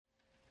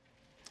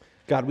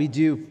God, we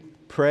do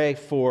pray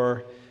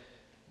for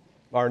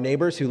our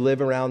neighbors who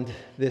live around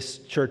this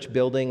church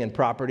building and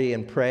property,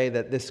 and pray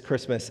that this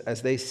Christmas,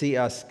 as they see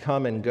us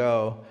come and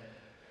go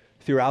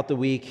throughout the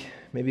week,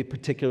 maybe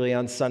particularly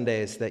on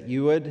Sundays, that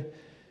you would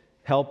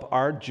help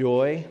our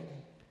joy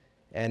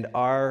and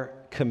our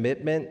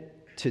commitment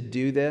to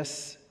do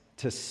this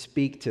to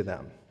speak to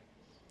them.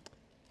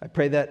 I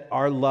pray that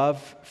our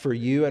love for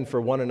you and for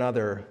one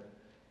another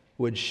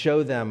would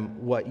show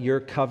them what your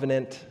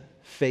covenant,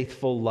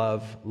 faithful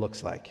love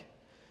looks like.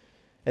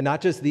 And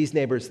not just these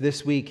neighbors.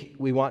 This week,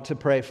 we want to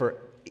pray for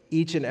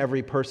each and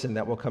every person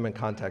that we'll come in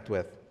contact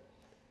with.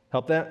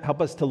 Help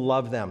us to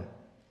love them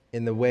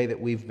in the way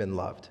that we've been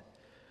loved.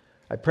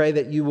 I pray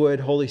that you would,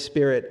 Holy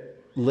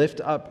Spirit,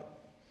 lift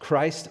up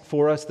Christ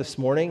for us this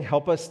morning.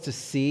 Help us to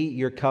see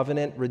your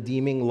covenant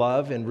redeeming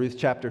love in Ruth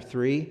chapter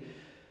 3.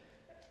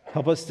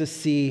 Help us to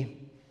see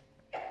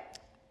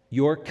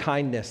your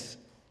kindness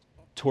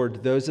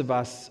toward those of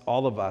us,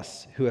 all of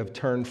us, who have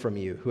turned from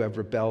you, who have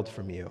rebelled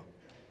from you.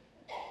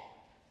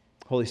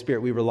 Holy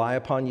Spirit, we rely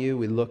upon you.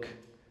 We look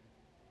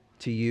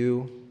to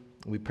you.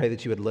 We pray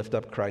that you would lift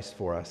up Christ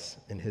for us.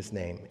 In his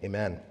name,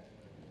 amen.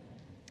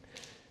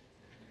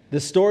 The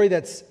story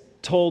that's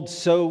told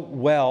so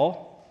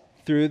well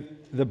through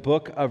the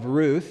book of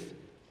Ruth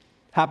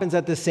happens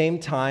at the same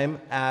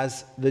time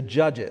as the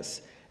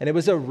Judges. And it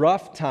was a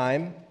rough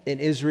time in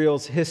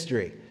Israel's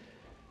history.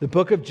 The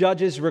book of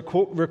Judges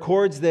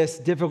records this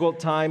difficult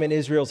time in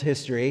Israel's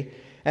history.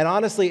 And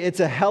honestly, it's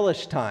a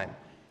hellish time.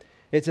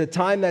 It's a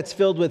time that's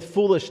filled with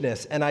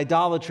foolishness and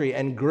idolatry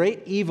and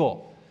great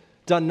evil,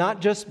 done not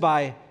just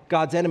by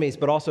God's enemies,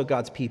 but also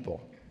God's people.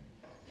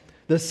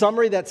 The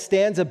summary that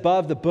stands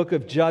above the book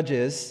of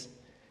Judges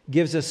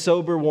gives a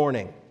sober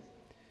warning.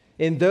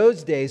 In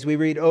those days, we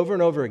read over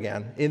and over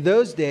again, in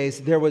those days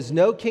there was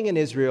no king in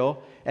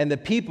Israel, and the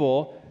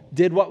people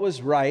did what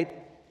was right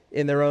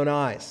in their own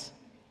eyes.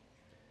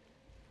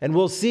 And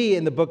we'll see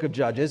in the book of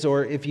Judges,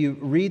 or if you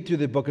read through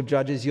the book of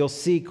Judges, you'll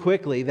see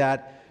quickly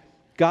that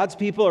God's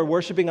people are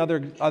worshiping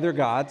other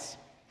gods.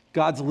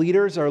 God's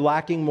leaders are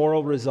lacking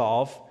moral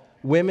resolve.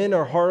 Women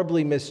are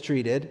horribly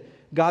mistreated.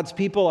 God's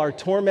people are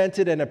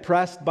tormented and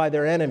oppressed by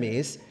their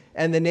enemies,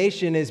 and the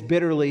nation is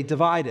bitterly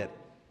divided.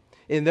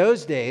 In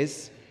those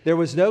days, there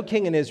was no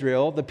king in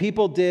Israel. The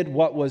people did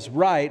what was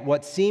right,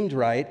 what seemed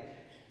right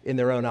in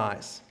their own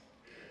eyes.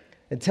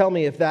 And tell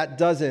me if that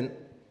doesn't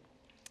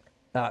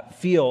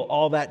feel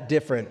all that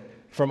different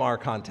from our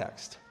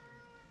context.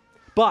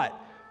 But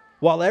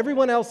while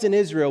everyone else in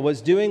Israel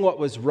was doing what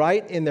was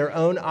right in their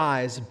own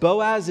eyes,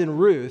 Boaz and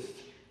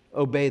Ruth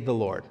obeyed the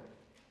Lord.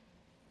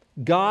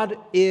 God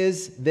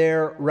is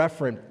their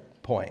reference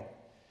point.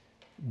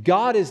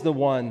 God is the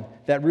one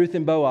that Ruth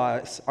and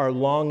Boaz are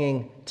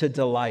longing to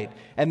delight.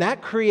 And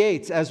that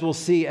creates, as we'll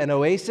see, an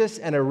oasis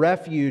and a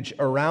refuge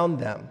around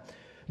them.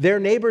 Their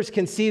neighbors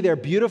can see their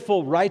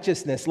beautiful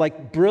righteousness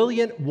like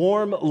brilliant,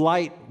 warm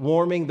light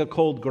warming the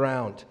cold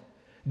ground.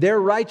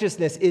 Their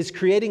righteousness is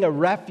creating a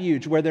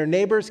refuge where their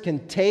neighbors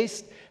can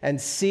taste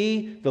and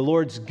see the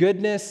Lord's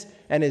goodness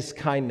and his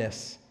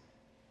kindness.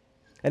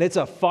 And it's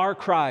a far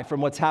cry from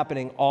what's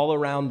happening all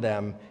around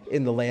them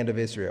in the land of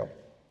Israel.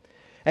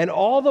 And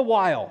all the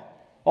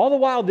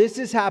while this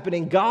is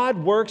happening,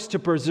 God works to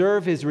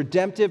preserve his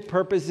redemptive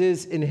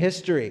purposes in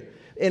history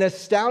in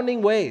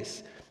astounding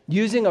ways,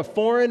 using a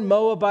foreign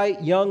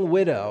Moabite young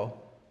widow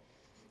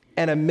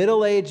and a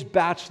middle-aged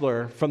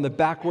bachelor from the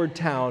backward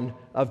town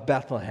of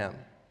Bethlehem.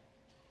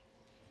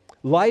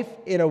 Life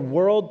in a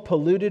world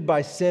polluted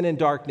by sin and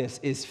darkness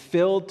is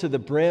filled to the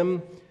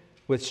brim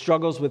with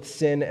struggles with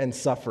sin and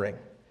suffering.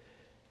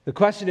 The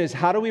question is,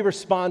 how do we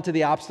respond to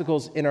the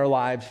obstacles in our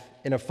lives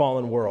in a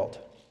fallen world?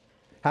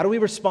 How do we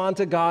respond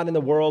to God in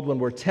the world when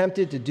we're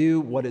tempted to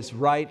do what is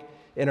right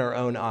in our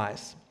own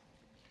eyes?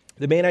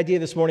 The main idea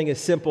this morning is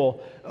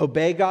simple: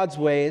 obey God's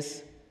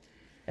ways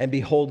and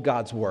behold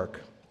God's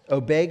work.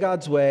 Obey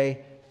God's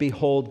way,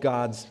 behold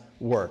God's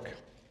work.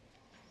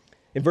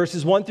 In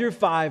verses 1 through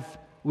 5,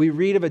 we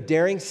read of a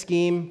daring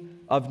scheme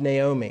of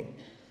Naomi.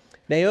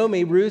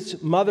 Naomi,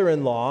 Ruth's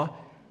mother-in-law,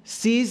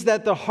 sees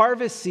that the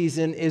harvest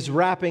season is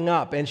wrapping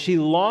up, and she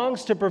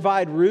longs to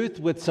provide Ruth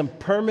with some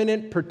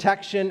permanent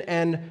protection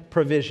and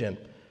provision.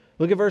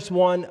 Look at verse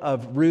 1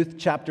 of Ruth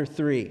chapter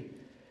 3.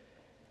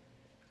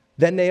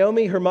 Then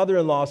Naomi, her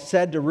mother-in-law,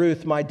 said to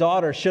Ruth, "My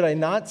daughter, should I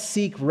not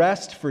seek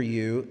rest for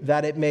you,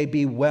 that it may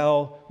be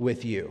well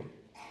with you?"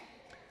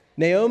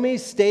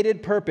 Naomi's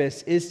stated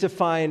purpose is to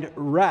find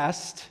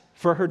rest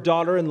for her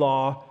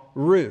daughter-in-law,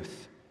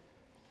 Ruth.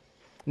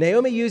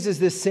 Naomi uses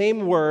this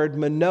same word,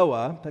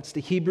 manoah, that's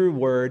the Hebrew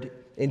word,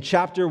 in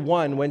chapter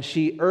 1 when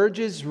she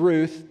urges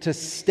Ruth to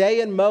stay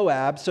in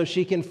Moab so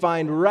she can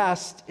find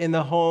rest in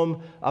the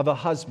home of a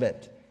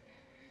husband.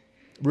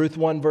 Ruth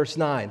 1 verse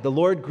 9, "The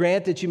Lord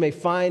grant that you may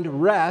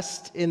find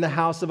rest in the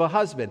house of a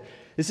husband."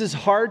 This is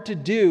hard to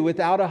do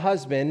without a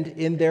husband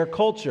in their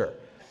culture.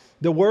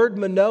 The word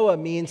manoah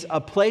means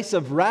a place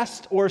of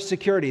rest or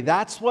security.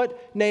 That's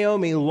what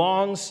Naomi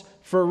longs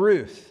for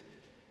Ruth.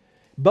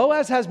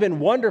 Boaz has been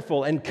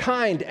wonderful and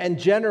kind and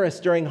generous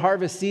during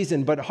harvest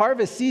season, but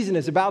harvest season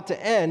is about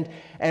to end,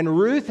 and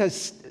Ruth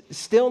has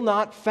still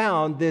not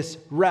found this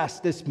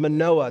rest, this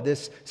manoah,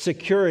 this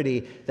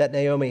security that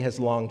Naomi has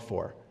longed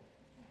for.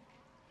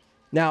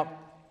 Now,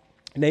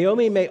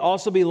 Naomi may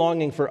also be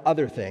longing for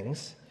other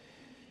things.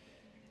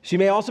 She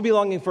may also be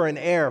longing for an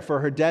heir for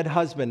her dead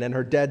husband and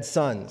her dead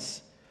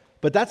sons.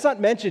 But that's not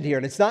mentioned here,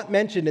 and it's not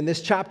mentioned in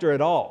this chapter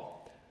at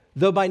all.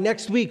 Though by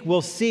next week,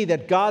 we'll see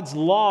that God's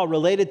law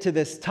related to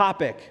this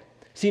topic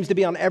seems to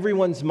be on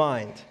everyone's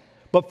mind.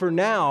 But for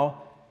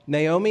now,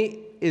 Naomi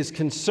is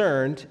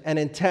concerned and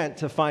intent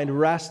to find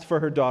rest for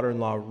her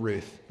daughter-in-law,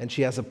 Ruth, and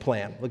she has a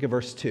plan. Look at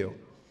verse 2.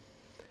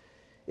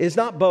 Is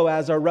not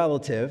Boaz our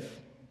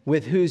relative,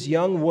 with whose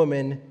young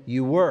woman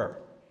you were?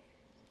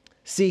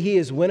 See, he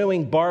is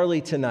winnowing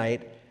barley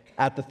tonight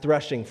at the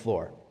threshing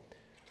floor.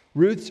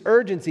 Ruth's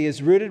urgency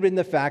is rooted in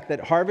the fact that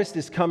harvest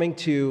is coming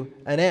to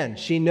an end.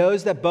 She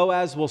knows that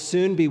Boaz will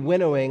soon be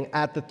winnowing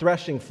at the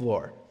threshing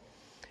floor.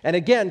 And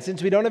again,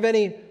 since we don't have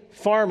any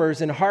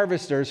farmers and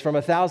harvesters from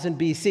 1000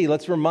 BC,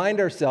 let's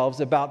remind ourselves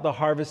about the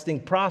harvesting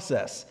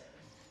process.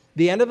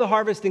 The end of the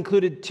harvest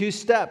included 2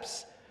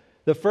 steps.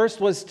 The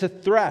first was to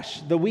thresh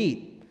the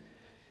wheat.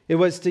 It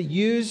was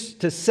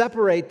to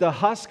separate the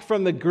husk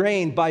from the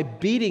grain by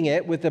beating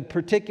it with a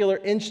particular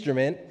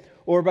instrument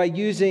or by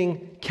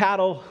using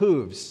cattle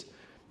hooves.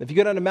 If you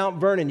go down to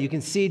Mount Vernon, you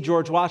can see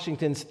George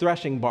Washington's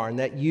threshing barn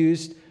that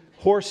used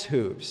horse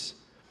hooves.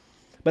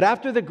 But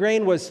after the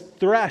grain was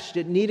threshed,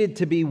 it needed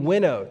to be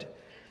winnowed.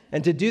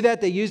 And to do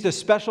that, they used a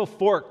special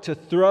fork to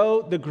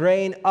throw the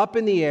grain up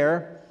in the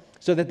air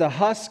so that the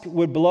husk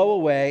would blow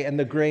away and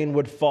the grain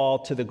would fall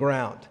to the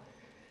ground.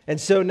 And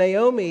so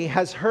Naomi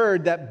has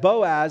heard that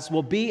Boaz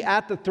will be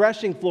at the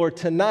threshing floor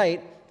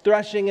tonight,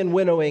 threshing and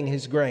winnowing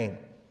his grain.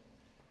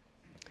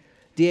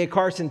 D.A.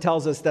 Carson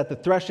tells us that the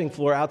threshing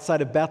floor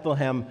outside of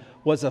Bethlehem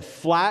was a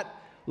flat,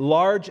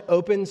 large,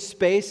 open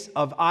space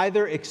of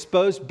either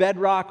exposed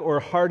bedrock or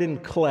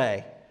hardened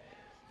clay.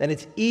 And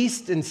it's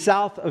east and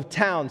south of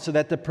town so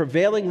that the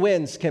prevailing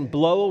winds can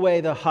blow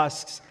away the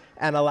husks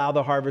and allow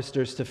the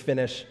harvesters to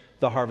finish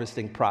the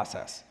harvesting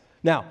process.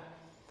 Now,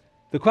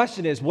 the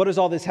question is, what does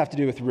all this have to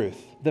do with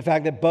Ruth? The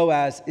fact that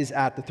Boaz is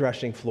at the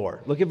threshing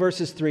floor. Look at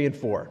verses 3 and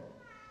 4.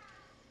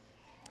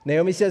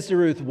 Naomi says to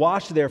Ruth,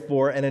 "Wash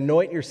therefore and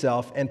anoint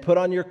yourself and put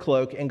on your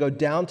cloak and go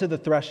down to the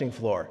threshing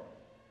floor.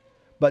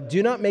 But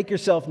do not make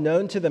yourself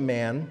known to the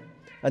man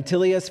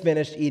until he has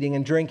finished eating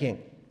and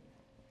drinking.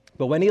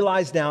 But when he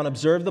lies down,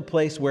 observe the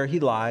place where he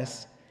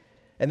lies,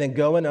 and then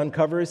go and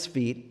uncover his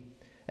feet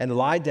and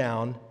lie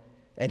down,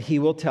 and he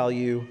will tell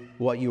you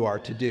what you are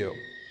to do."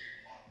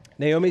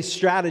 Naomi's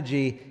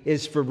strategy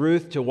is for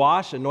Ruth to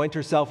wash, anoint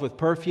herself with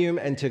perfume,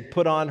 and to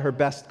put on her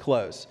best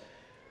clothes.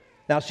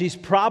 Now, she's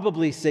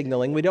probably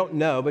signaling, we don't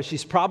know, but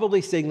she's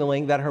probably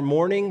signaling that her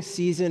mourning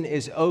season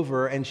is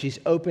over and she's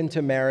open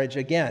to marriage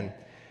again.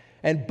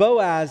 And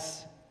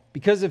Boaz,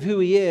 because of who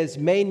he is,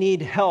 may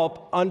need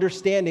help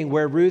understanding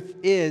where Ruth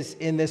is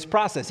in this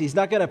process. He's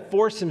not going to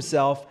force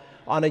himself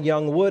on a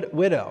young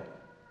widow.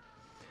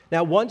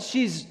 Now, once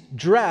she's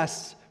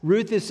dressed,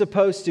 Ruth is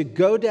supposed to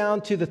go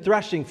down to the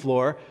threshing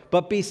floor,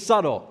 but be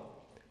subtle.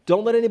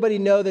 Don't let anybody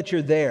know that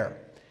you're there.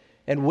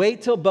 And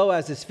wait till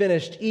Boaz is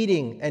finished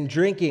eating and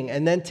drinking,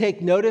 and then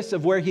take notice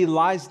of where he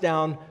lies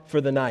down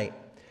for the night.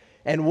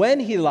 And when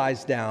he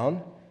lies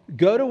down,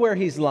 go to where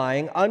he's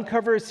lying,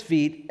 uncover his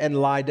feet, and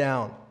lie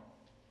down.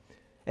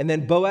 And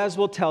then Boaz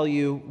will tell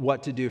you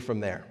what to do from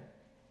there.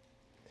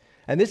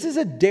 And this is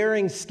a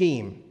daring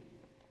scheme.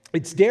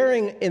 It's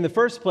daring in the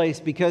first place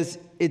because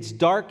it's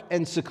dark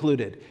and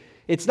secluded.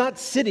 It's not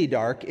city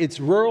dark, it's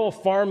rural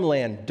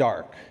farmland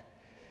dark.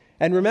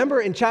 And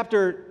remember in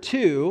chapter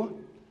 2,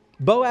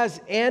 Boaz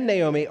and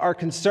Naomi are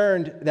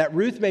concerned that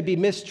Ruth may be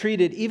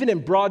mistreated even in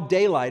broad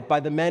daylight by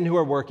the men who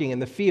are working in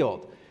the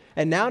field.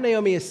 And now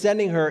Naomi is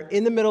sending her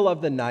in the middle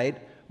of the night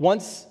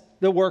once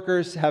the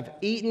workers have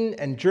eaten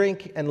and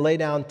drink and lay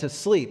down to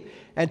sleep.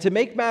 And to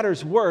make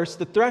matters worse,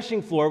 the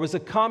threshing floor was a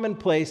common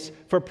place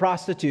for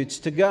prostitutes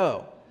to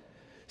go.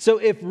 So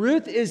if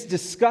Ruth is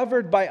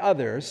discovered by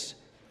others,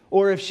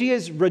 or if she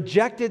is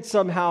rejected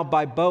somehow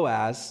by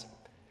Boaz,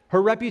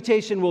 her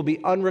reputation will be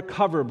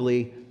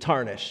unrecoverably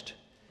tarnished.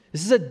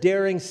 This is a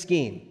daring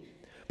scheme.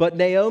 But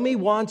Naomi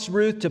wants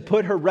Ruth to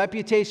put her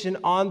reputation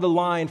on the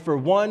line for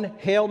one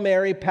Hail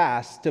Mary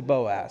pass to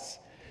Boaz.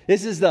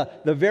 This is the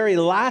very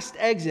last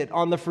exit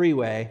on the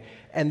freeway,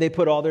 and they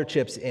put all their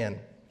chips in.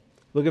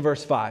 Look at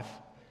verse 5.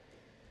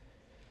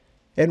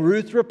 And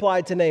Ruth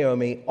replied to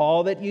Naomi,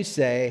 "All that you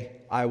say,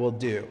 I will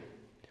do."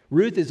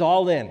 Ruth is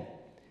all in.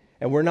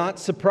 And we're not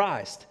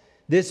surprised.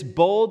 This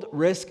bold,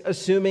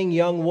 risk-assuming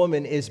young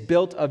woman is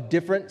built of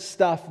different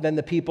stuff than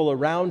the people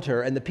around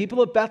her. And the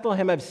people of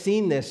Bethlehem have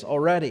seen this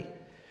already.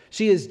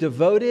 She is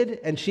devoted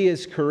and she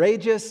is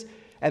courageous.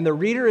 And the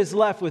reader is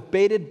left with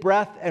bated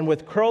breath and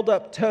with curled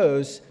up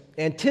toes,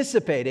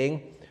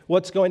 anticipating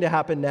what's going to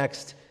happen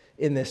next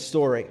in this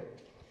story.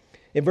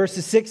 In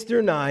verses 6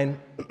 through 9,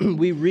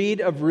 we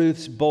read of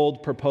Ruth's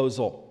bold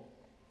proposal.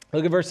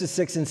 Look at verses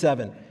 6 and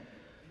 7.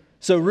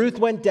 So Ruth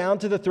went down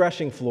to the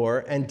threshing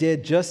floor and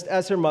did just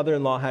as her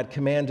mother-in-law had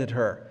commanded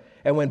her.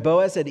 And when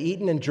Boaz had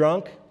eaten and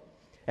drunk,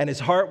 and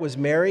his heart was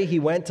merry, he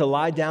went to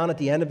lie down at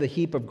the end of the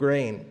heap of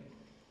grain.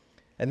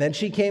 And then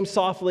she came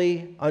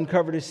softly,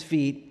 uncovered his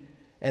feet,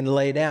 and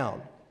lay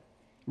down.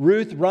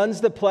 Ruth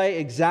runs the play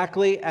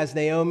exactly as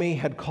Naomi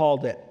had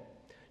called it.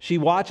 She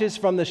watches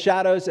from the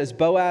shadows as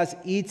Boaz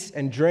eats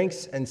and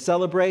drinks and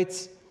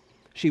celebrates.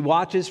 She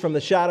watches from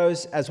the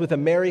shadows as with a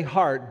merry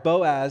heart,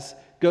 Boaz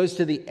goes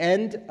to the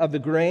end of the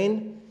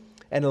grain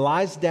and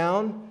lies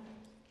down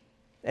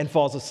and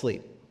falls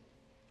asleep.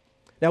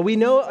 Now, we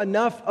know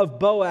enough of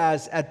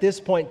Boaz at this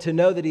point to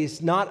know that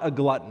he's not a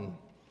glutton.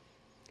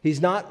 He's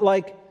not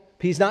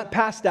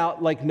passed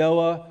out like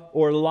Noah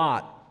or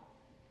Lot.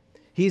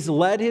 He's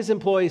led his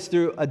employees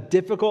through a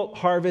difficult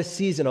harvest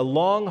season, a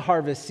long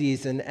harvest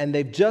season, and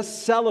they've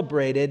just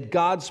celebrated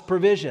God's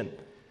provision.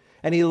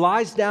 And he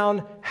lies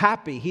down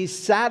happy. He's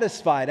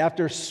satisfied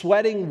after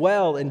sweating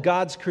well in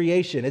God's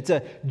creation. It's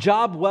a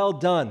job well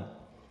done.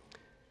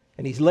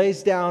 And he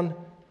lays down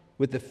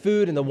with the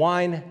food and the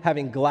wine,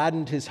 having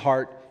gladdened his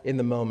heart in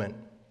the moment.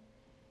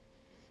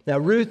 Now,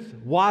 Ruth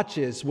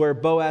watches where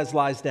Boaz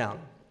lies down.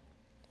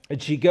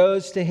 And she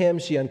goes to him,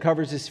 she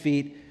uncovers his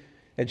feet,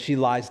 and she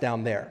lies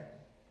down there.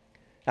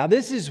 Now,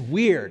 this is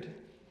weird.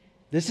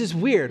 This is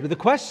weird. But the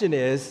question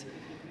is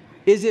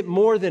it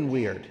more than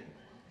weird?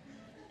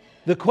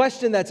 The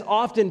question that's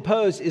often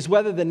posed is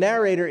whether the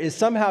narrator is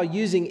somehow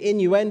using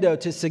innuendo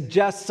to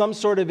suggest some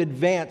sort of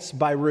advance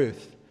by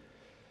Ruth.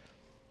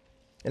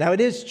 Now,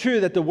 it is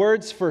true that the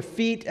words for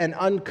feet and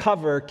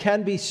uncover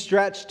can be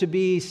stretched to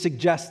be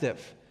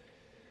suggestive.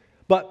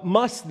 But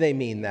must they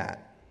mean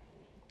that?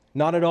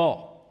 Not at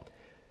all.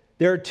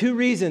 There are two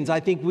reasons I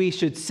think we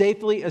should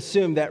safely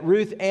assume that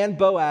Ruth and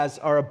Boaz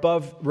are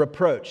above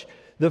reproach.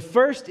 The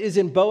first is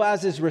in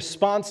Boaz's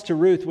response to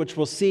Ruth, which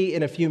we'll see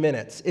in a few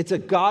minutes. It's a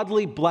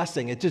godly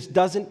blessing. It just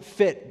doesn't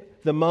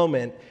fit the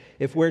moment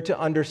if we're to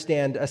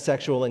understand a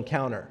sexual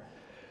encounter.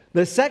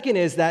 The second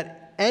is that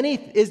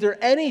is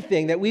there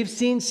anything that we've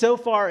seen so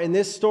far in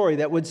this story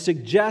that would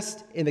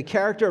suggest in the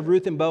character of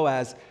Ruth and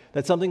Boaz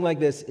that something like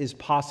this is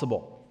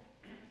possible?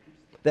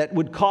 That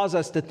would cause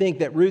us to think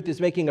that Ruth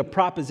is making a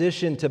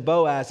proposition to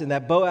Boaz and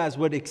that Boaz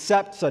would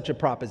accept such a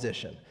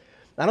proposition.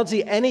 I don't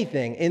see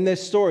anything in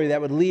this story that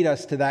would lead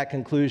us to that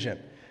conclusion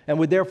and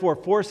would therefore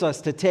force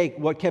us to take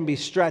what can be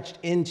stretched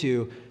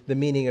into the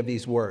meaning of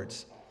these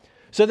words.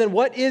 So then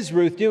what is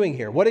Ruth doing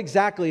here? What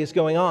exactly is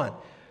going on?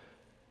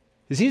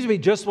 It seems to be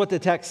just what the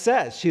text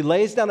says. She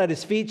lays down at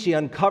his feet, she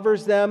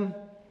uncovers them,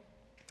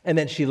 and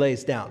then she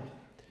lays down.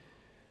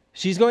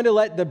 She's going to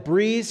let the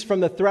breeze from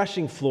the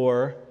threshing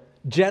floor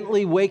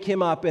gently wake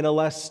him up in a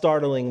less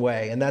startling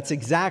way. And that's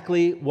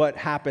exactly what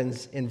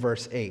happens in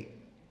verse 8.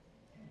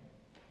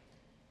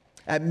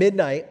 At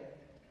midnight,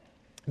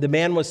 the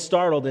man was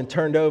startled and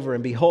turned over,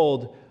 and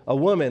behold, a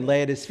woman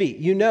lay at his feet.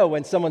 You know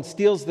when someone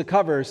steals the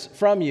covers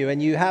from you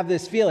and you have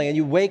this feeling and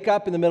you wake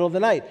up in the middle of the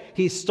night.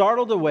 He's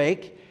startled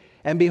awake,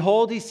 and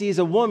behold, he sees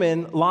a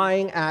woman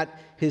lying at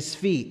his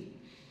feet.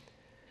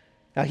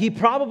 Now, he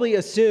probably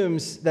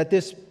assumes that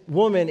this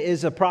woman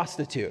is a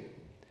prostitute.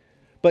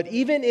 But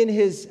even in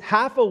his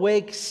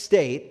half-awake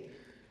state,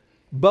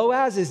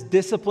 Boaz is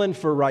disciplined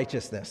for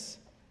righteousness.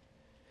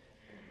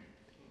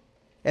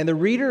 And the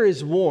reader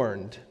is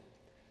warned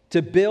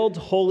to build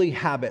holy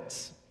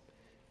habits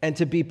and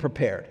to be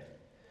prepared.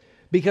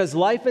 Because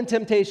life and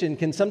temptation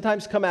can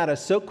sometimes come at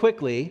us so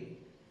quickly,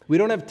 we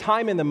don't have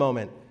time in the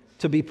moment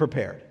to be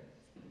prepared.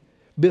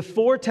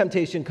 Before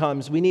temptation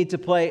comes, we need to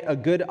play a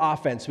good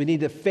offense. We need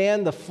to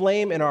fan the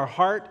flame in our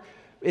heart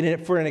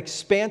for an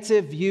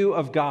expansive view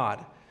of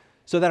God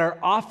so that our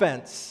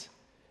offense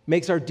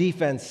makes our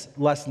defense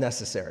less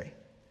necessary.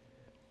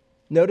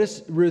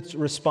 Notice Ruth's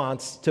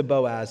response to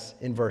Boaz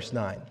in verse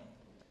 9.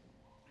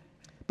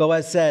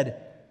 Boaz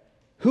said,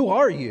 "Who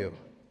are you?"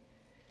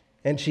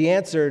 And she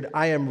answered,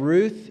 "I am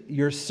Ruth,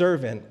 your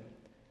servant.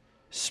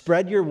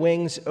 Spread your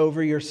wings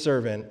over your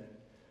servant,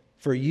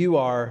 for you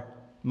are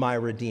my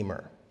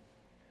redeemer."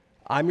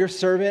 I'm your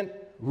servant,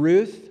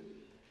 Ruth.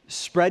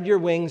 Spread your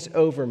wings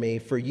over me,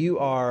 for you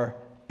are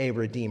a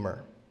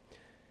redeemer.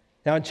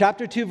 Now in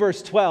chapter 2,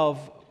 verse 12,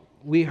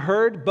 we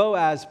heard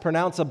Boaz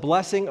pronounce a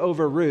blessing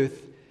over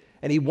Ruth,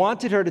 and he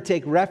wanted her to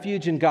take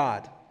refuge in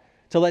God,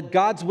 to let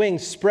God's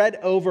wings spread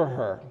over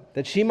her,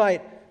 that she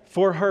might,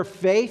 for her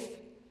faith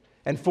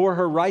and for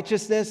her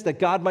righteousness, that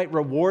God might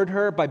reward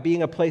her by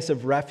being a place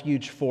of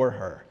refuge for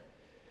her.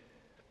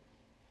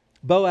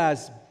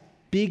 Boaz,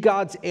 be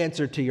God's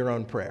answer to your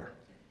own prayer.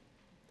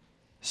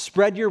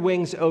 Spread your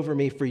wings over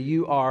me, for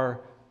you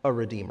are a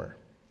redeemer.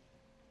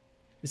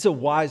 It's a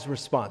wise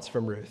response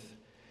from Ruth.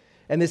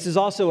 And this is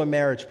also a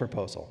marriage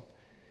proposal,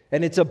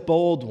 and it's a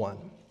bold one.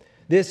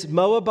 This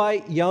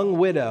Moabite young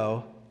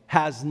widow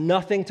has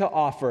nothing to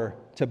offer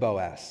to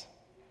Boaz.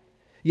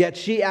 Yet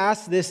she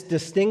asks this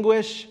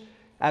distinguished,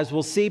 as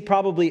we'll see,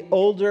 probably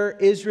older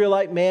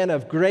Israelite man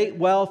of great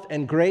wealth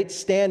and great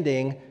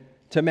standing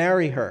to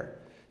marry her.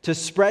 to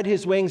spread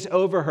his wings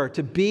over her,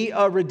 to be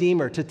a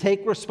redeemer, to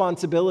take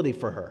responsibility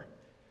for her.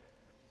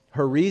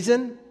 Her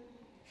reason?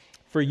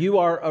 For you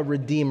are a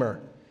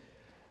redeemer.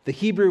 The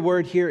Hebrew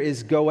word here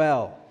is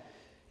goel.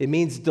 It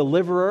means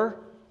deliverer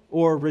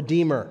or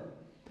redeemer.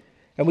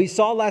 And we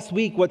saw last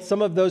week what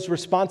some of those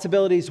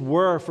responsibilities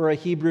were for a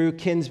Hebrew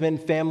kinsman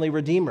family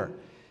redeemer.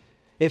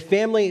 If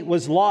family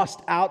was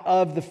lost out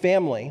of the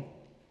family,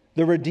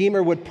 the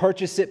redeemer would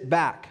purchase it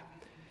back.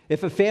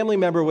 If a family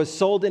member was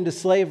sold into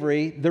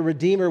slavery, the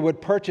redeemer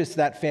would purchase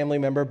that family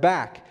member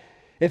back.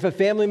 If a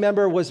family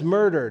member was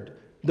murdered,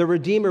 the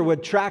redeemer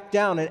would track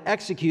down and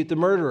execute the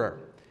murderer.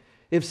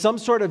 If some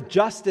sort of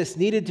justice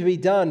needed to be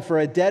done for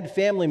a dead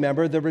family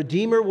member, the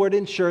redeemer would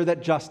ensure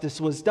that justice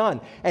was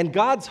done. And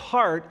God's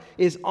heart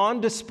is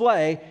on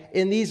display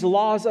in these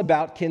laws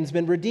about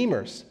kinsman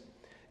redeemers.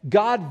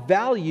 God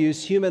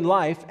values human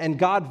life, and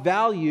God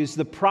values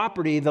the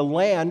property, the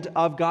land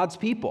of God's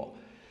people.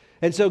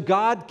 And so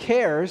God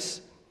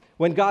cares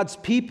when God's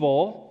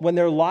people, when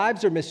their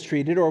lives are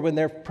mistreated or when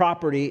their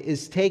property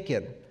is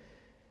taken.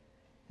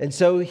 And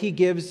so he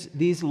gives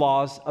these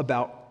laws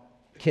about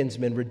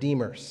kinsman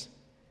redeemers.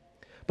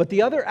 But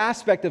the other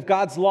aspect of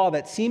God's law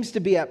that seems to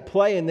be at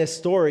play in this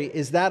story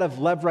is that of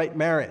levirate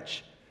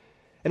marriage.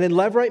 And in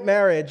levirate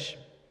marriage,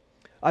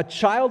 a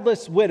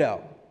childless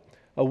widow,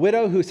 a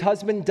widow whose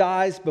husband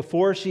dies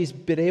before she's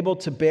been able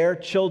to bear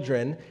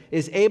children,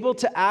 is able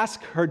to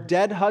ask her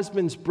dead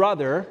husband's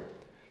brother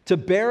to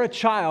bear a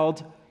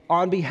child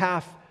on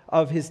behalf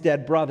of his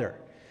dead brother.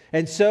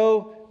 And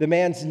so the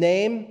man's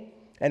name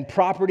and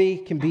property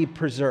can be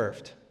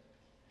preserved.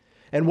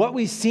 And what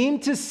we seem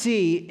to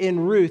see in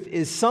Ruth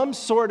is some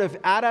sort of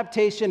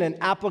adaptation and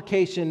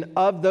application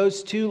of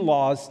those two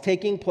laws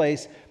taking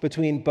place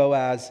between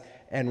Boaz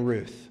and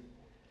Ruth.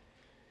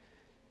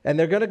 And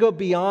they're going to go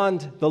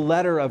beyond the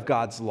letter of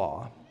God's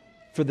law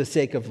for the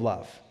sake of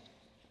love.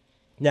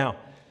 Now,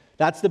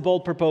 that's the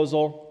bold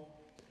proposal.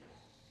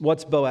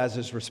 What's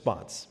Boaz's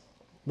response?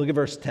 Look at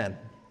verse 10.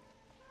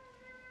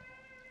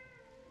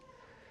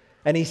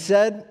 And he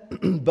said,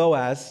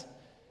 Boaz,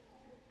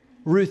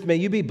 Ruth, may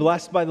you be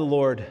blessed by the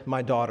Lord,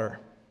 my daughter.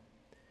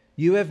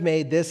 You have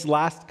made this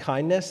last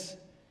kindness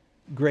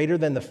greater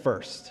than the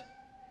first,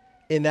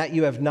 in that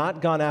you have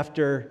not gone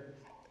after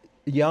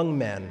young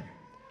men,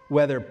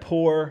 whether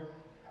poor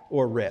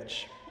or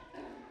rich.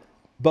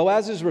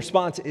 Boaz's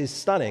response is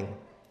stunning.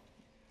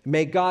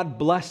 May God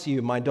bless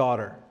you, my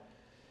daughter.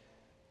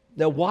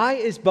 Now, why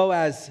is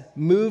Boaz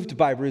moved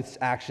by Ruth's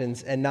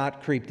actions and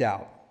not creeped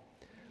out?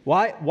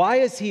 Why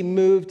is he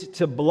moved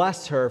to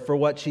bless her for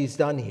what she's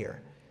done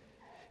here?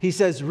 He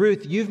says,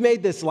 Ruth, you've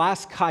made this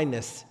last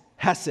kindness,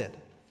 hesed.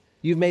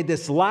 You've made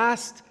this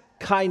last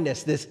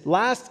kindness, this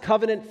last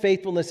covenant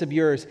faithfulness of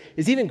yours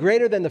is even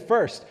greater than the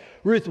first.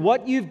 Ruth,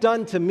 what you've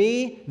done to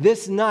me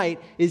this night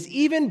is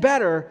even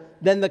better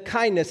than the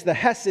kindness, the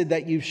hesed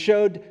that you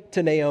showed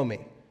to Naomi.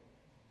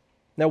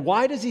 Now,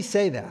 why does he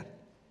say that?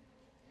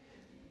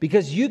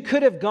 Because you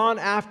could have gone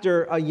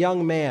after a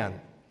young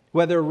man,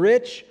 whether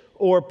rich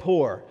or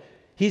poor.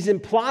 He's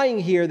implying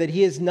here that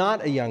he is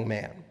not a young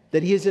man,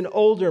 that he is an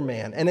older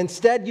man. And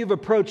instead, you've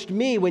approached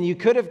me when you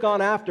could have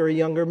gone after a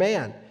younger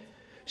man.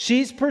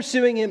 She's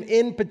pursuing him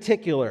in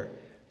particular.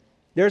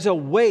 There's a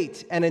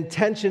weight and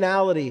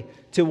intentionality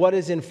to what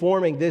is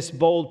informing this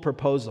bold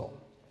proposal.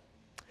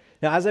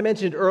 Now, as I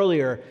mentioned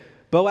earlier,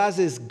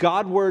 Boaz's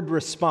Godward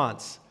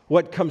response,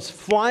 what comes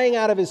flying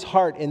out of his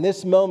heart in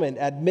this moment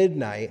at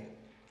midnight,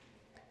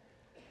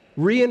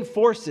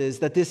 reinforces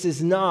that this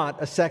is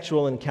not a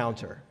sexual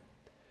encounter.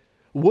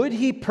 Would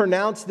he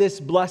pronounce this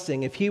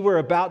blessing if he were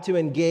about to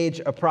engage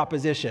a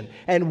proposition?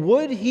 And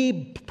would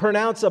he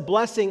pronounce a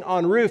blessing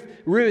on Ruth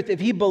if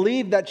he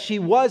believed that she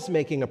was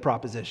making a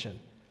proposition?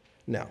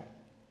 No.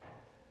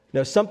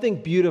 No,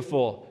 something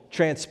beautiful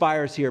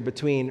transpires here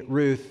between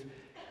Ruth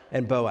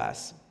and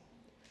Boaz.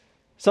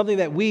 Something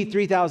that we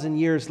 3,000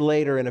 years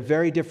later in a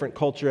very different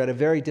culture at a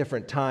very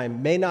different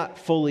time may not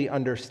fully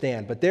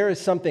understand. But there is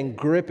something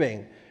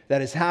gripping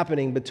that is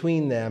happening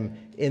between them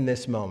in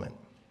this moment.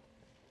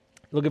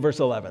 Look at verse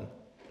 11.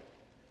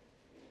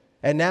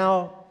 And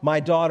now, my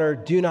daughter,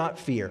 do not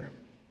fear.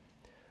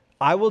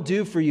 I will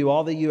do for you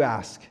all that you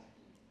ask.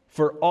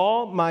 For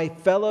all my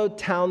fellow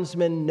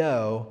townsmen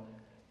know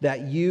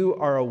that you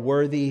are a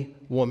worthy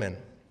woman.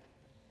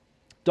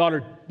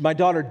 My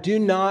daughter, do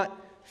not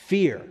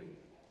fear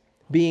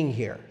being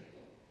here,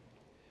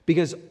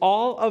 because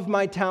all of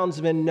my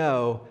townsmen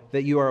know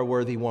that you are a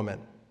worthy woman.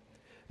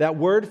 That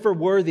word for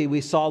worthy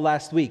we saw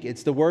last week.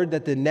 It's the word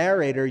that the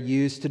narrator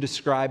used to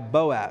describe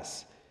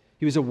Boaz.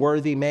 He was a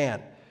worthy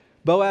man.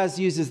 Boaz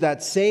uses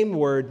that same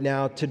word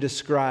now to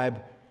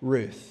describe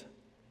Ruth.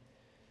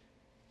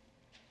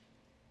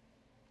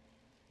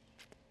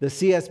 The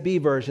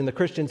CSB version, the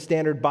Christian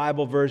Standard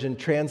Bible version,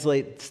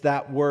 translates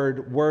that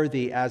word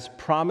worthy as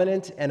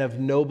prominent and of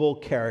noble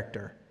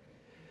character.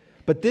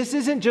 But this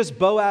isn't just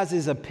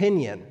Boaz's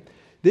opinion.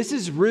 This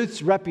is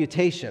Ruth's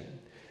reputation.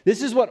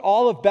 This is what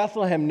all of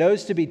Bethlehem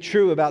knows to be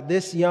true about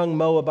this young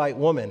Moabite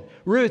woman.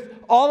 Ruth,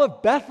 all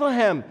of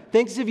Bethlehem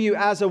thinks of you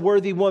as a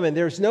worthy woman.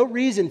 There's no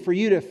reason for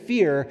you to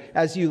fear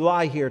as you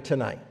lie here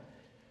tonight.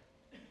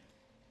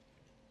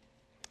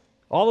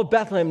 All of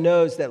Bethlehem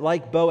knows that,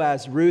 like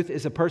Boaz, Ruth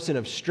is a person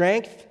of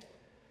strength,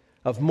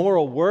 of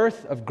moral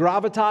worth, of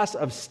gravitas,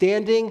 of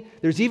standing.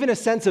 There's even a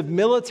sense of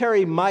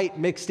military might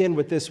mixed in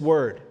with this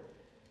word.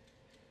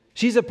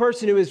 She's a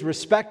person who is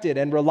respected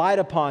and relied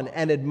upon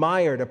and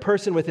admired, a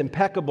person with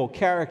impeccable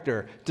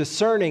character,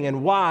 discerning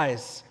and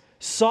wise,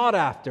 sought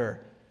after,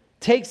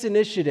 takes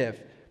initiative,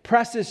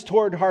 presses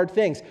toward hard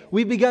things.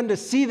 We've begun to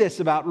see this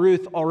about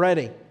Ruth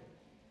already.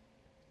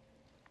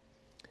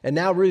 And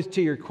now, Ruth,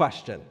 to your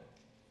question.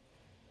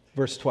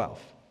 Verse 12.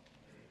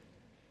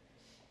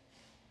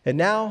 And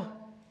now,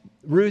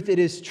 Ruth, it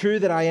is true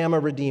that I am a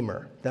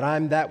redeemer, that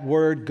I'm that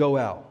word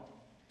goel.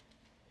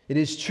 It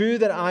is true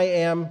that I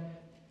am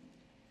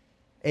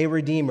a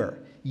redeemer,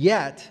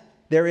 yet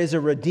there is a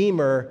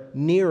redeemer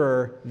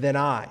nearer than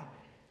I.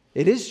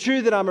 It is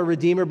true that I'm a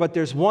redeemer, but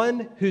there's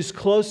one who's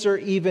closer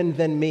even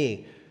than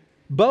me.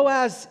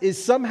 Boaz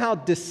is somehow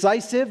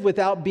decisive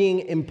without being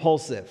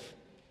impulsive.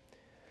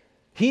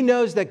 He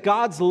knows that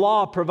God's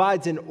law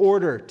provides an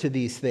order to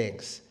these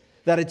things,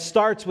 that it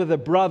starts with a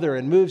brother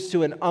and moves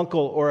to an uncle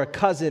or a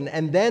cousin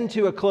and then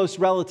to a close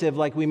relative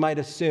like we might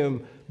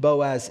assume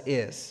Boaz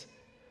is.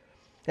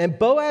 And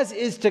Boaz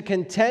is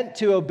content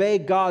to obey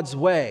God's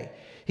way.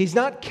 He's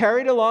not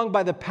carried along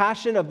by the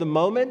passion of the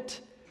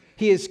moment.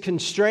 He is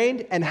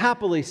constrained, and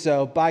happily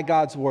so, by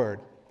God's word.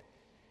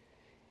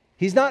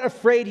 He's not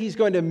afraid he's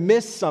going to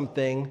miss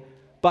something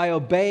by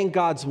obeying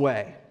God's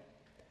way,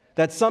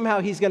 that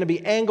somehow he's going to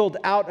be angled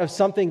out of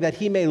something that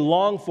he may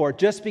long for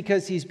just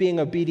because he's being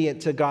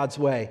obedient to God's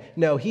way.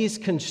 No, he's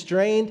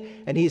constrained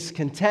and he's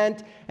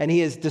content and he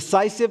is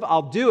decisive.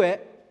 I'll do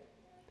it,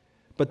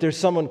 but there's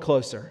someone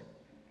closer.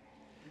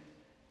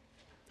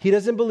 He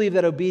doesn't believe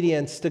that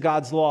obedience to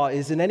God's law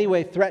is in any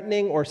way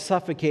threatening or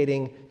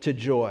suffocating to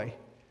joy.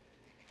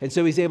 And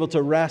so he's able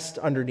to rest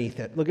underneath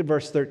it. Look at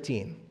verse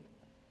 13.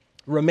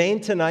 Remain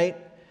tonight,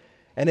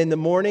 and in the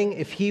morning,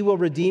 if he will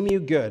redeem you,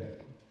 good,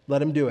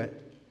 let him do it.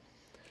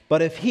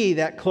 But if he,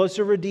 that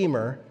closer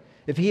redeemer,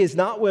 if he is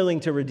not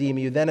willing to redeem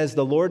you, then as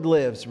the Lord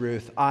lives,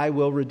 Ruth, I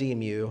will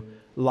redeem you.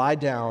 Lie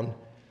down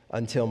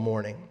until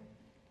morning.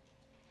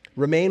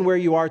 Remain where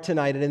you are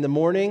tonight, and in the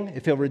morning,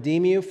 if he'll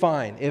redeem you,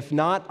 fine. If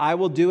not, I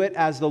will do it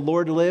as the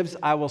Lord lives.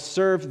 I will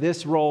serve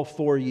this role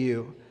for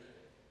you.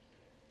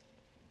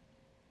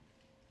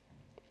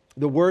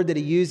 The word that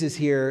he uses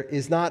here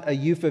is not a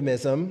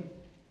euphemism.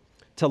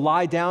 To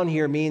lie down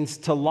here means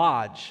to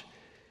lodge.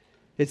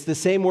 It's the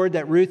same word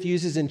that Ruth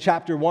uses in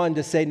chapter 1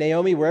 to say,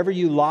 Naomi, wherever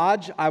you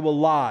lodge, I will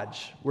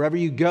lodge. Wherever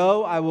you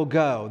go, I will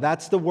go.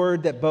 That's the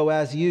word that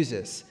Boaz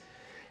uses.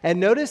 And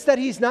notice that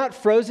he's not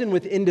frozen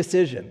with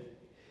indecision.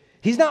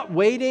 He's not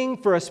waiting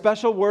for a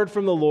special word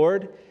from the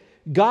Lord.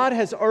 God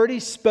has already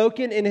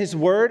spoken in his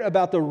word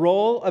about the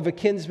role of a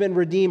kinsman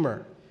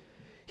redeemer.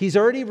 He's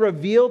already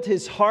revealed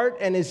his heart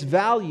and his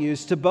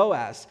values to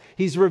Boaz.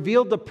 He's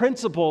revealed the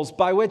principles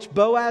by which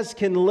Boaz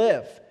can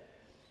live.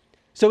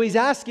 So he's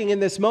asking in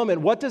this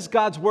moment, what does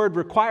God's word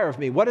require of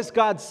me? What has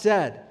God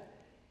said?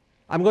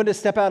 I'm going to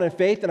step out in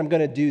faith and I'm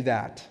going to do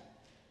that.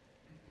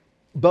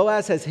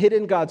 Boaz has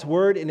hidden God's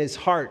word in his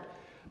heart.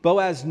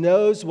 Boaz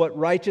knows what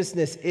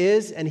righteousness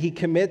is, and he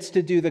commits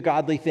to do the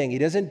godly thing. He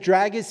doesn't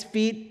drag his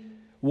feet,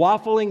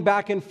 waffling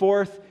back and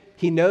forth.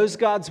 He knows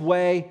God's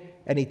way,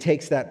 and he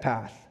takes that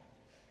path.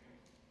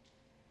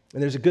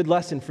 And there's a good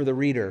lesson for the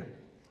reader.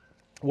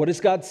 What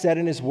has God said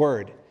in his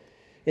word?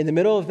 In the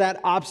middle of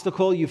that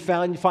obstacle you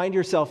find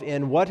yourself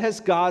in, what has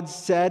God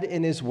said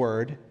in his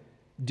word?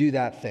 Do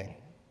that thing.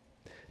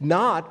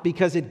 Not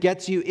because it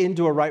gets you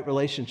into a right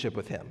relationship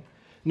with him.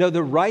 No,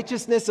 the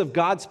righteousness of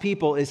God's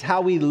people is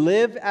how we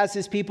live as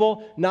his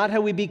people, not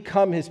how we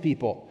become his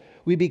people.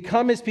 We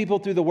become his people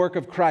through the work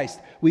of Christ.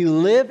 We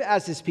live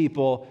as his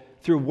people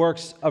through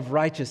works of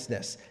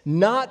righteousness,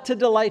 not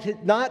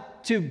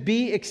to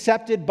be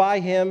accepted by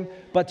him,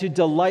 but to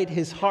delight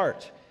his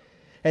heart.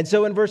 And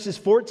so in verses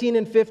 14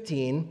 and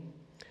 15,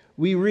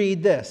 we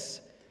read this.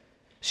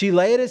 She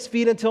lay at his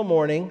feet until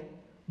morning,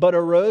 but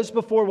arose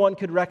before one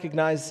could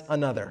recognize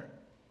another.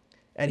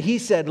 And he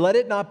said, let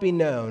it not be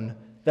known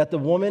that the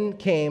woman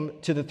came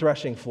to the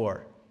threshing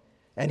floor.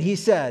 And he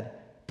said,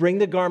 bring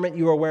the garment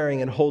you are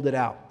wearing and hold it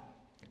out.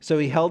 So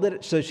she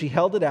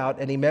held it out,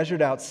 and he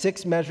measured out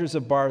 6 measures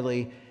of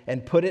barley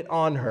and put it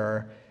on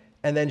her,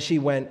 and then she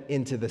went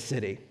into the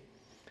city.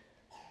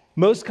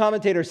 Most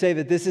commentators say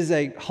that this is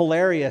a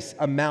hilarious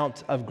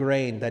amount of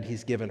grain that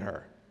he's given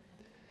her.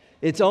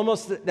 It's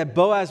almost that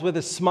Boaz, with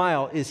a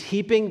smile, is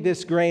heaping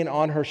this grain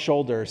on her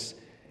shoulders,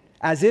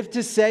 as if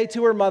to say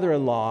to her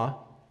mother-in-law,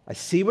 I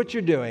see what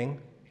you're doing.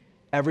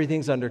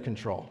 Everything's under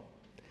control.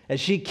 And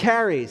she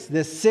carries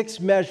this 6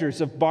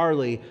 measures of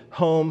barley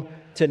home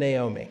to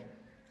Naomi.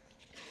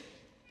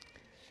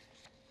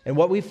 And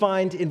what we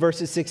find in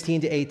verses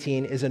 16 to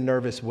 18 is a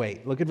nervous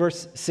wait. Look at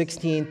verse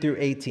 16 through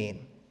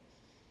 18.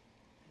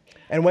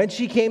 And when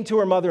she came to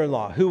her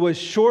mother-in-law, who was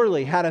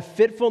surely had a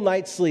fitful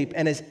night's sleep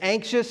and is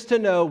anxious to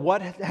know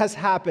what has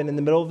happened in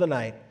the middle of the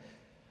night,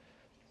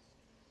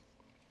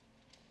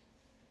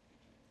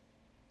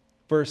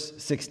 verse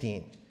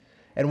 16.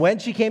 And when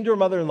she came to her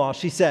mother-in-law,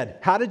 she said,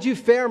 "How did you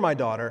fare, my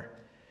daughter?"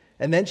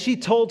 And then she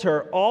told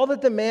her all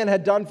that the man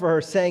had done for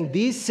her, saying,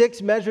 "These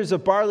 6 measures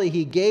of barley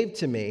he gave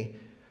to me,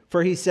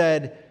 for he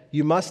said,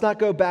 'You must not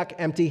go back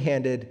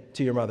empty-handed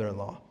to your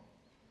mother-in-law.'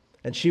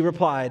 And she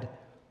replied,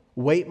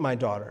 'Wait, my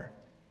daughter,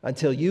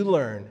 until you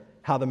learn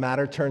how the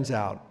matter turns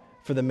out,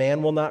 for the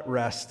man will not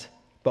rest,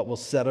 but will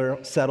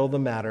settle the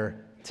matter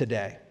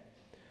today.'"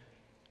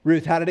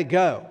 Ruth, how did it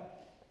go?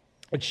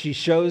 And she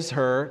shows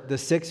her the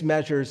 6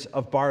 measures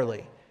of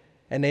barley.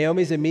 And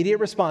Naomi's immediate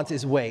response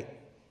is, "Wait,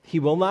 he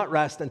will not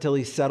rest until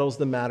he settles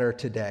the matter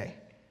today."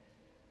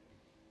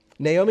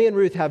 Naomi and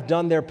Ruth have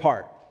done their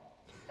part.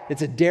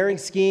 It's a daring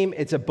scheme,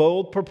 it's a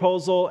bold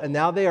proposal, and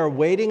now they are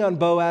waiting on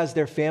Boaz,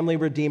 their family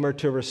redeemer,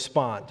 to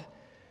respond.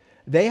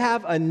 They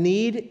have a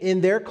need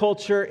in their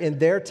culture, in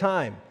their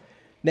time.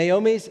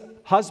 Naomi's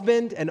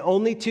husband and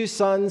only 2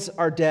 sons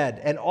are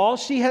dead, and all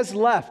she has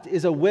left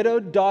is a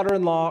widowed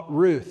daughter-in-law,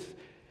 Ruth.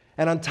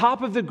 And on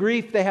top of the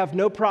grief, they have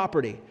no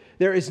property.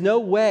 There is no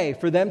way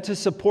for them to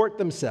support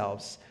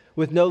themselves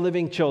with no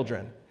living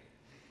children.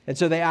 And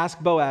so they ask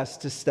Boaz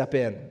to step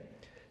in,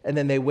 and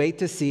then they wait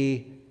to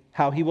see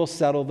how he will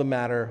settle the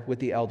matter with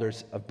the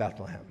elders of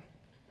Bethlehem.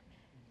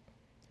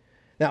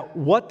 Now,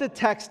 what the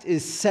text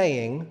is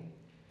saying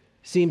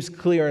seems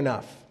clear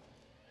enough.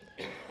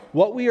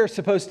 What we are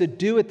supposed to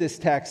do with this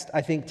text,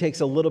 I think, takes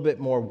a little bit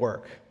more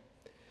work.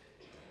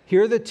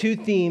 Here are the 2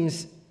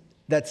 themes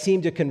that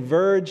seem to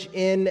converge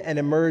in and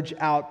emerge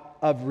out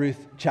of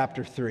Ruth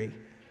chapter 3.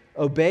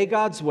 Obey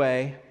God's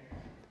way,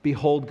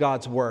 behold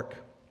God's work.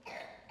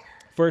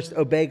 First,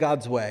 obey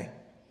God's way.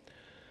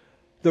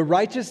 The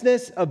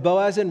righteousness of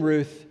Boaz and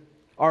Ruth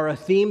are a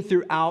theme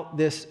throughout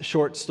this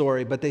short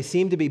story, but they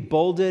seem to be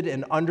bolded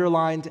and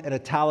underlined and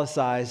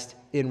italicized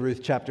in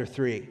Ruth chapter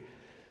 3.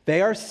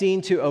 They are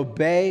seen to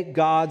obey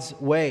God's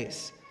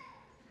ways.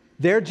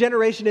 Their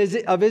generation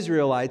of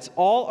Israelites,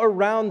 all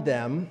around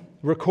them,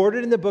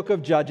 recorded in the book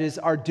of Judges,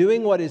 are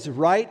doing what is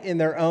right in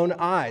their own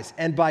eyes.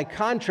 And by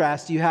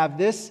contrast, you have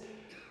this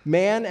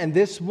man and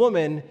this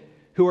woman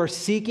who are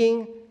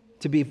seeking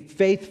to be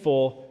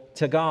faithful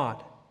to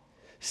God.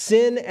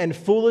 Sin and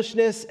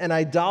foolishness and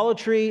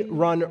idolatry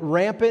run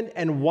rampant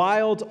and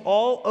wild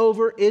all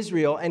over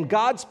Israel, and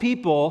God's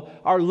people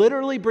are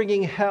literally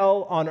bringing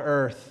hell on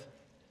earth.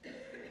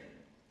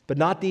 But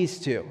not these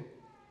 2.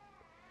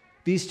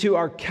 These 2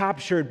 are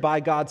captured by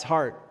God's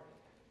heart.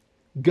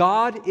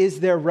 God is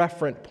their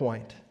reference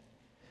point.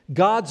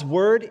 God's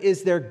word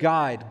is their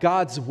guide.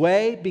 God's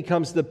way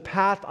becomes the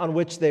path on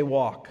which they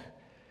walk.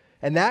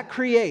 And that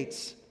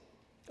creates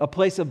a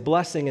place of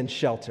blessing and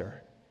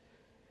shelter.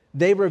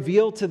 They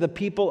reveal to the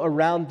people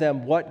around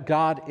them what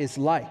God is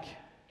like.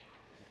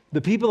 The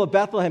people of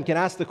Bethlehem can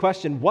ask the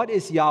question, what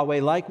is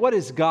Yahweh like? What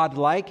is God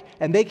like?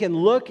 And they can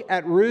look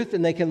at Ruth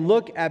and they can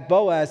look at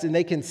Boaz and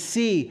they can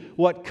see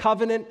what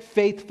covenant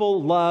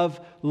faithful love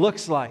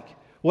looks like,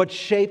 what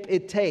shape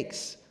it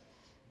takes.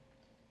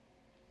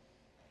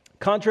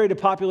 Contrary to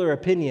popular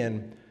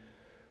opinion,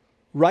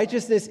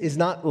 righteousness is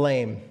not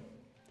lame.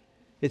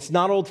 It's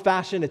not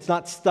old-fashioned, it's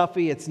not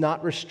stuffy, it's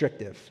not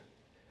restrictive.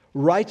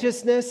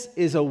 Righteousness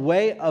is a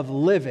way of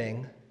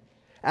living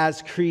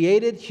as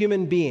created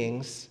human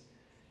beings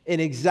in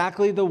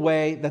exactly the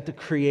way that the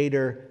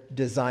Creator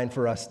designed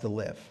for us to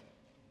live.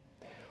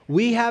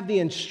 We have the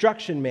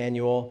instruction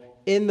manual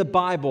in the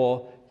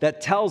Bible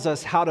that tells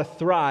us how to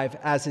thrive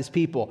as His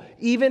people,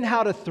 even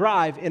how to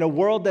thrive in a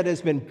world that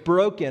has been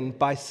broken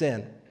by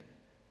sin.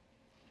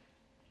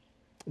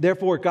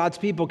 Therefore, God's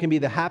people can be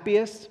the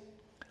happiest,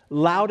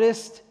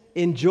 loudest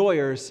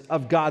enjoyers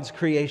of God's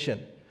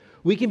creation.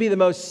 We can be the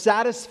most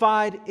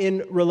satisfied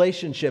in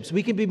relationships.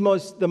 We can be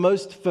the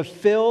most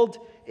fulfilled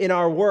in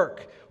our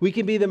work. We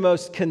can be the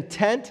most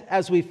content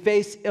as we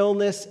face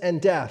illness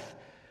and death.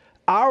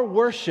 Our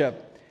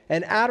worship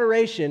and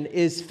adoration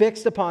is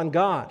fixed upon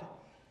God.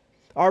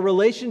 Our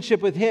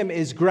relationship with Him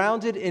is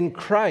grounded in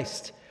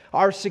Christ.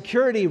 Our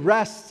security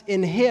rests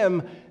in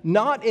Him,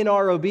 not in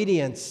our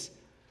obedience.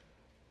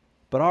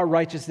 But our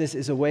righteousness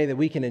is a way that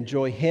we can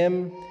enjoy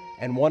Him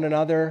and one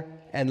another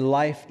and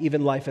life,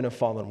 even life in a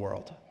fallen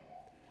world.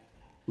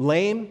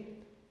 Lame,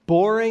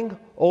 boring,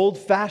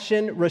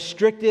 old-fashioned,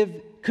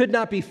 restrictive could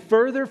not be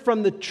further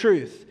from the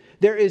truth.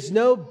 There is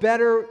no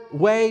better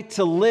way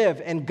to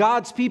live, and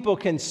God's people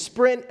can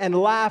sprint and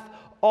laugh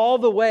all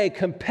the way,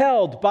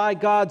 compelled by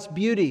God's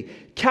beauty,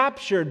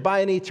 captured by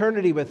an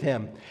eternity with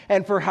Him.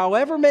 And for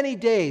however many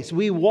days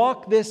we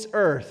walk this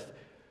earth,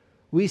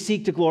 we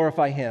seek to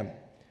glorify Him.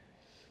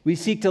 We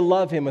seek to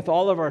love Him with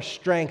all of our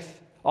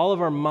strength, all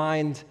of our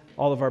mind,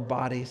 all of our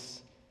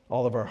bodies,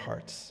 all of our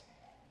hearts.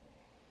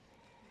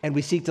 And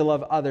we seek to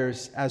love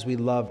others as we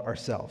love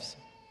ourselves.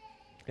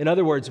 In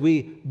other words,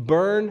 we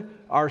burn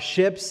our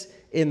ships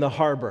in the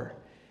harbor,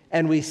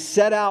 and we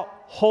set out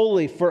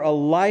wholly for a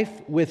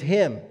life with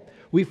Him.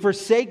 We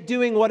forsake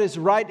doing what is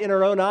right in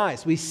our own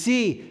eyes. We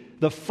see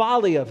the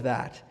folly of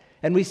that,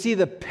 and we see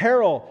the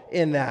peril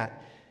in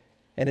that.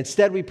 And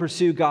instead, we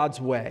pursue God's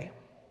way.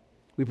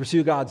 We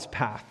pursue God's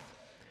path.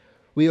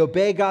 We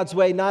obey God's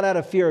way not out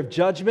of fear of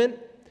judgment,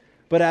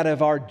 but out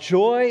of our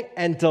joy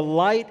and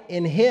delight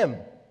in Him.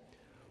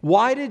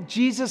 Why did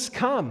Jesus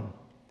come?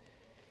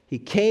 He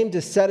came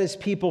to set His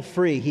people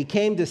free. He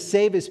came to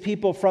save His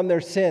people from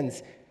their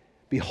sins.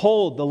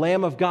 Behold, the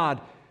Lamb of God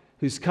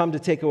who's come to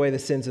take away the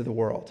sins of the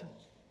world.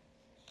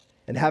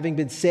 And having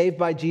been saved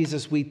by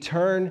Jesus, we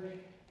turn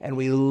and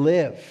we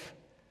live.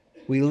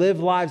 We live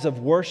lives of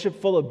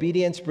worshipful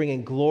obedience,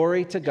 bringing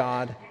glory to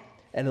God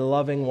and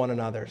loving one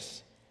another.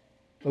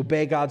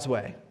 Obey God's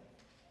way.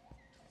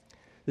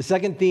 The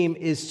second theme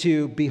is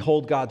to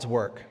behold God's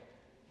work.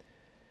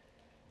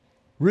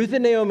 Ruth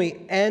and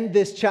Naomi end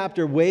this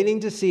chapter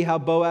waiting to see how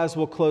Boaz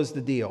will close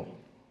the deal.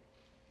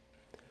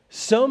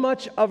 So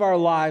much of our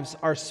lives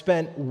are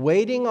spent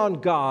waiting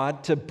on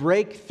God to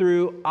break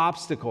through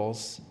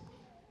obstacles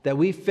that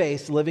we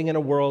face living in a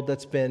world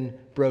that's been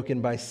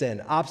broken by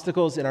sin.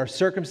 Obstacles in our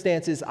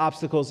circumstances,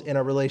 obstacles in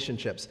our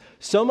relationships.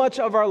 So much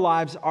of our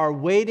lives are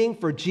waiting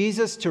for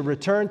Jesus to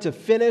return to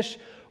finish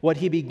what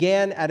He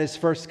began at His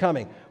first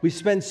coming. We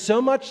spend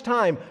so much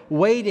time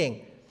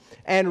waiting.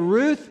 And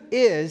Ruth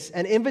is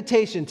an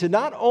invitation to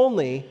not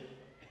only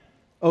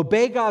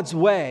obey God's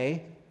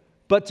way,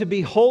 but to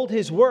behold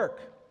His work.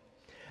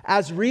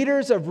 As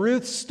readers of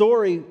Ruth's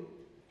story,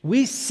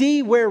 we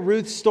see where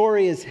Ruth's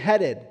story is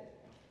headed.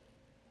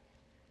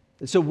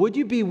 So would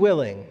you be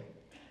willing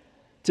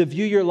to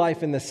view your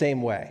life in the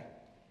same way?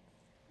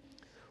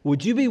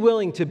 Would you be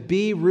willing to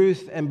be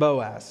Ruth and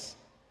Boaz?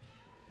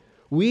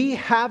 We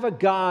have a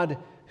God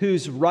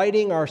who's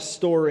writing our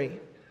story.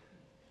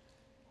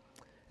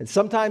 And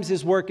sometimes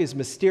His work is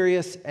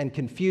mysterious and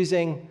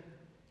confusing,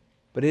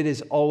 but it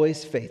is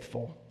always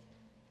faithful.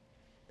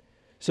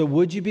 So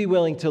would you be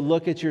willing to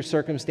look at your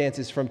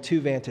circumstances from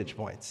two vantage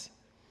points?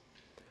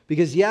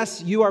 Because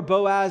yes, you are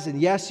Boaz,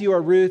 and yes, you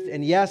are Ruth,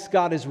 and yes,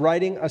 God is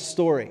writing a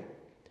story.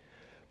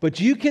 But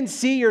you can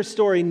see your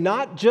story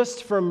not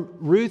just from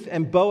Ruth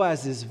and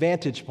Boaz's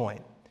vantage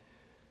point.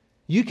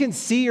 You can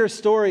see your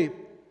story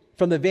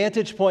from the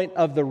vantage point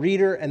of the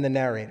reader and the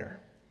narrator.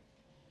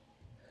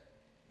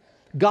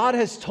 God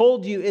has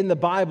told you in the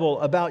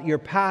Bible about your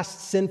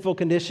past sinful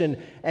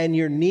condition and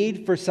your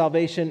need for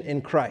salvation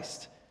in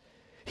Christ.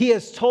 He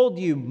has told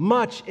you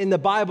much in the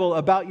Bible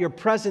about your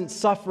present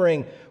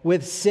suffering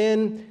with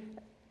sin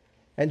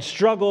and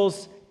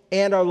struggles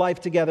and our life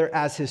together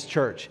as His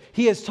church.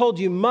 He has told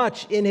you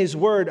much in His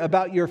Word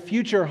about your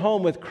future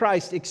home with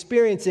Christ,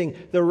 experiencing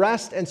the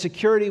rest and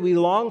security we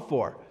long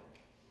for.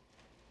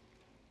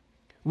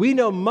 We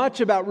know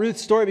much about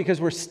Ruth's story because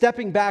we're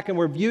stepping back and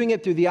we're viewing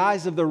it through the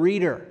eyes of the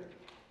reader.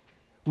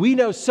 We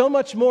know so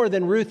much more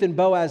than Ruth and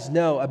Boaz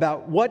know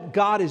about what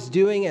God is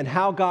doing and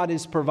how God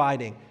is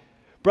providing.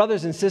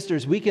 Brothers and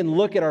sisters, we can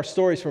look at our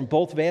stories from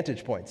both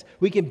vantage points.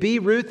 We can be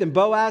Ruth and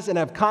Boaz and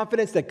have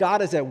confidence that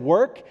God is at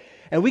work,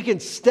 and we can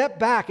step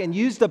back and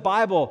use the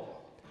Bible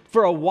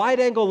for a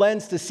wide-angle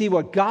lens to see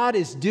what God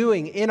is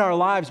doing in our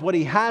lives, what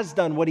He has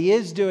done, what He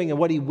is doing, and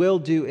what He will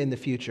do in the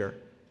future.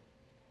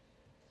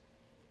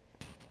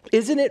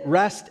 Isn't it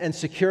rest and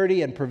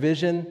security and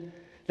provision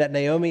that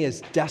Naomi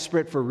is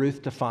desperate for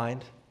Ruth to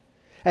find?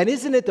 And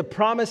isn't it the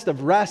promise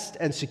of rest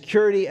and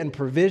security and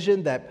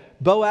provision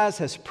that Boaz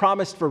has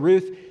promised for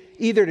Ruth,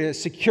 either to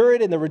secure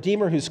it in the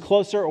Redeemer who's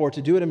closer or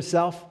to do it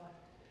Himself?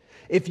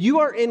 If you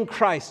are in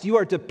Christ, you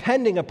are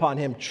depending upon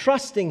Him,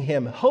 trusting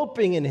Him,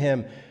 hoping in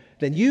Him,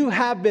 then you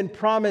have been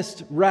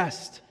promised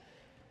rest.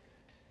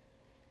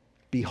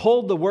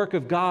 Behold the work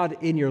of God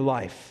in your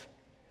life,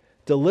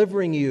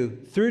 delivering you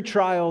through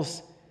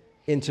trials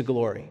into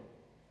glory.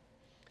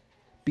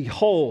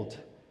 Behold,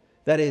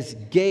 that is,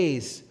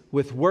 gaze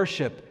with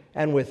worship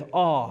and with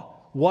awe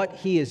what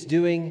He is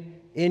doing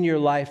in your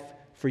life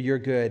for your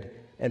good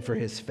and for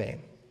His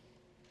fame.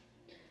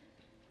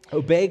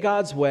 Obey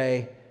God's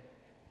way,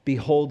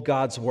 behold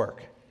God's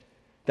work.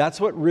 That's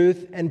what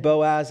Ruth and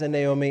Boaz and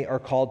Naomi are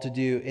called to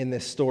do in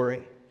this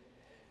story.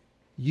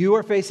 You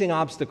are facing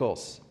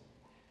obstacles.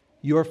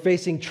 You are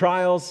facing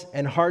trials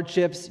and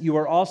hardships. You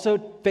are also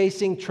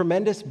facing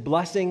tremendous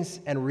blessings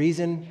and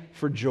reason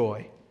for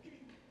joy.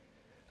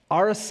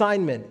 Our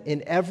assignment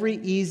in every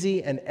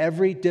easy and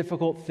every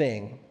difficult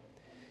thing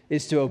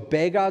is to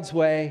obey God's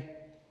way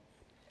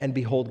and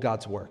behold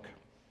God's work.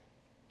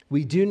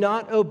 We do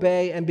not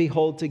obey and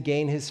behold to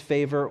gain His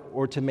favor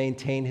or to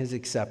maintain His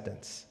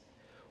acceptance.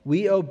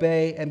 We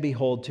obey and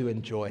behold to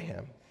enjoy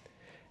Him.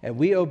 And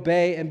we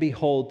obey and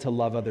behold to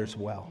love others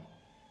well.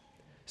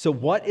 So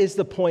what is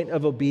the point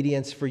of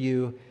obedience for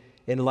you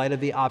in light of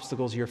the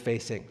obstacles you're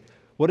facing?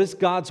 What is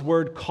God's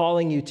word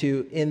calling you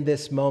to in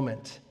this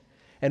moment?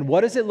 And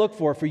what does it look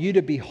for you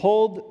to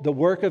behold the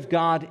work of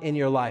God in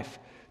your life?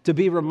 To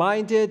be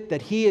reminded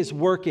that He is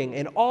working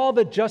in all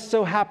the just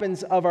so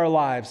happens of our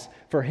lives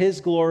for His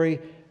glory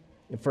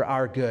and for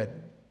our good.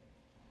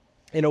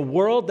 In a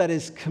world that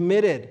is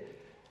committed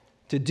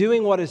to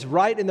doing what is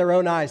right in their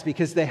own eyes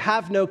because they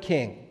have no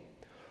king.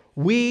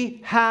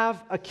 We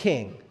have a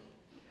king,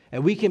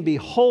 and we can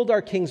behold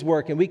our king's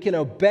work, and we can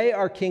obey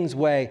our king's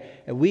way,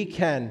 and we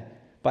can,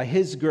 by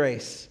his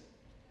grace,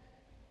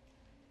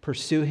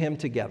 pursue him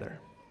together.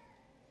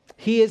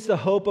 He is the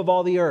hope of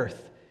all the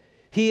earth.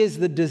 He is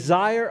the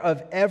desire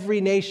of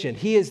every nation.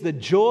 He is the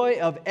joy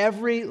of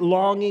every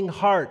longing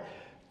heart.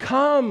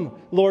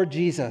 Come, Lord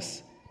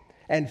Jesus,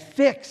 and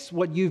fix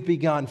what you've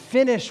begun.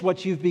 Finish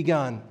what you've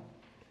begun.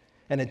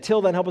 And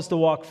until then, help us to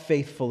walk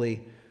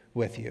faithfully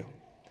with you.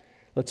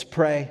 Let's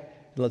pray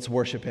and let's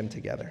worship him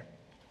together.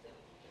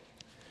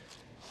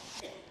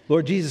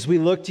 Lord Jesus, we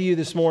look to you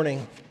this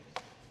morning.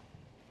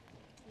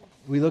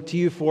 We look to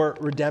you for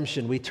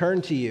redemption. We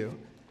turn to you.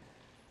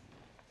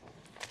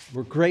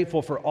 We're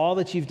grateful for all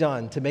that you've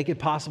done to make it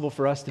possible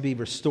for us to be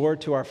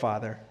restored to our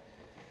Father.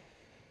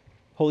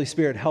 Holy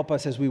Spirit, help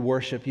us as we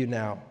worship you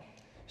now.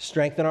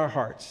 Strengthen our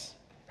hearts.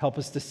 Help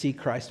us to see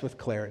Christ with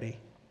clarity.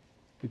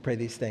 We pray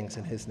these things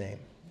in his name.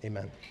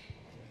 Amen.